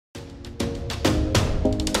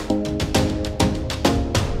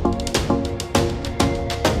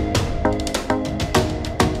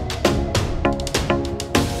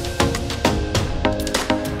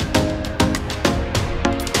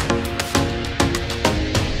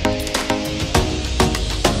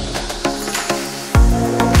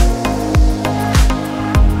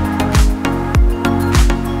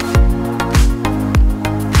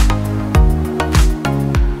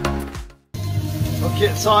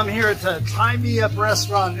So I'm here at the Tie Me Up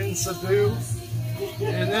restaurant in Cebu,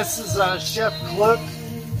 and this is Chef Clip.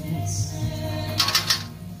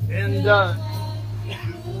 And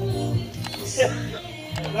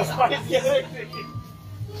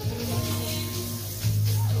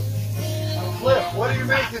Clip, what are you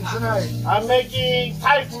making tonight? I'm making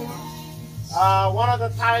Thai food. One of the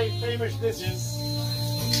Thai famous dishes.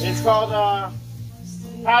 It's called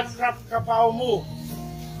Pad Krap Kapao Mu,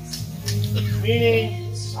 meaning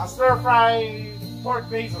a stir-fry pork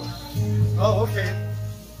basil. Oh, okay.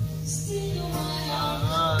 Looks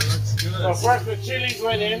good. So first the chilies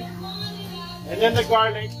went in, and then the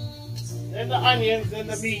garlic, then the onions, then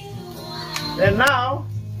the meat. Then now,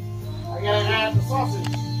 I gotta add the sausage.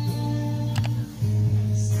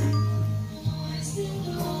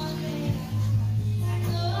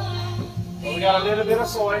 So we got a little bit of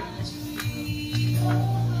soy,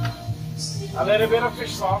 a little bit of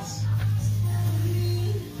fish sauce,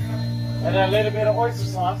 and a little bit of oyster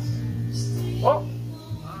sauce. Oh.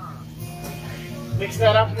 Mix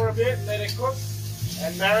that up for a bit, let it cook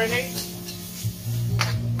and marinate.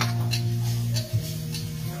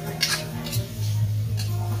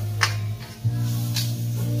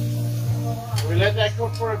 We let that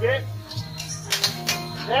cook for a bit.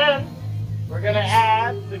 Then we're gonna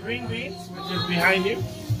add the green beans, which is behind you.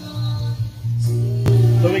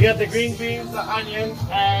 So we got the green beans, the onions,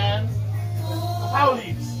 and the pow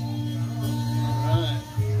leaves.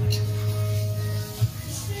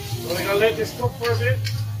 So we're gonna let this cook for a bit.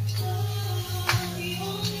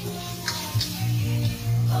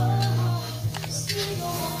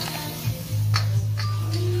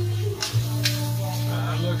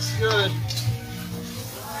 That looks good.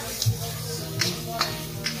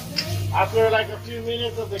 After like a few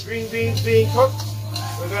minutes of the green beans being cooked,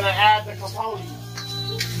 we're gonna add the kapao leaves,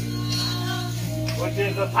 which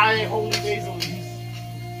is the Thai holy basil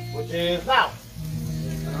leaves, which is now.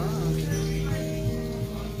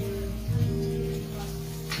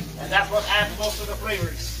 And that's what adds most of the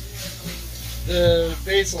flavors. The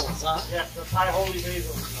basils, huh? Yes, the Thai holy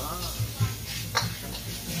basil.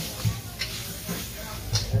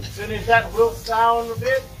 And as soon as that wilts down a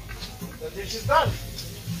bit, the dish is done.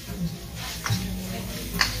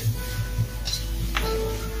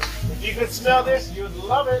 If you could smell this, you'd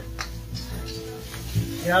love it.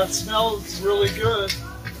 Yeah, it smells really good.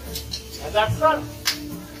 And that's done.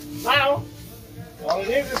 Now, all it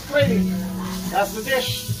is plating. That's the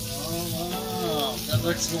dish. Oh, wow. That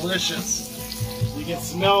looks delicious. You can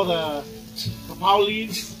smell the kapao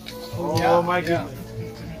leaves. Oh yeah, my goodness.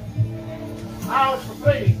 Now it's for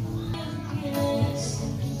plating.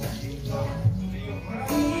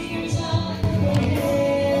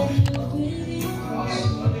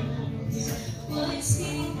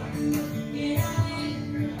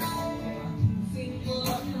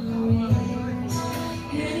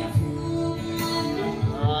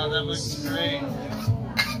 Oh, that looks great.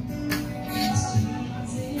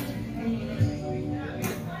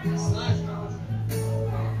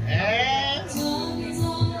 And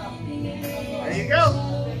there you go.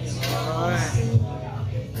 All right.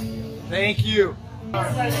 Thank you.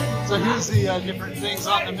 So here's the different things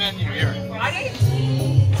on the menu here.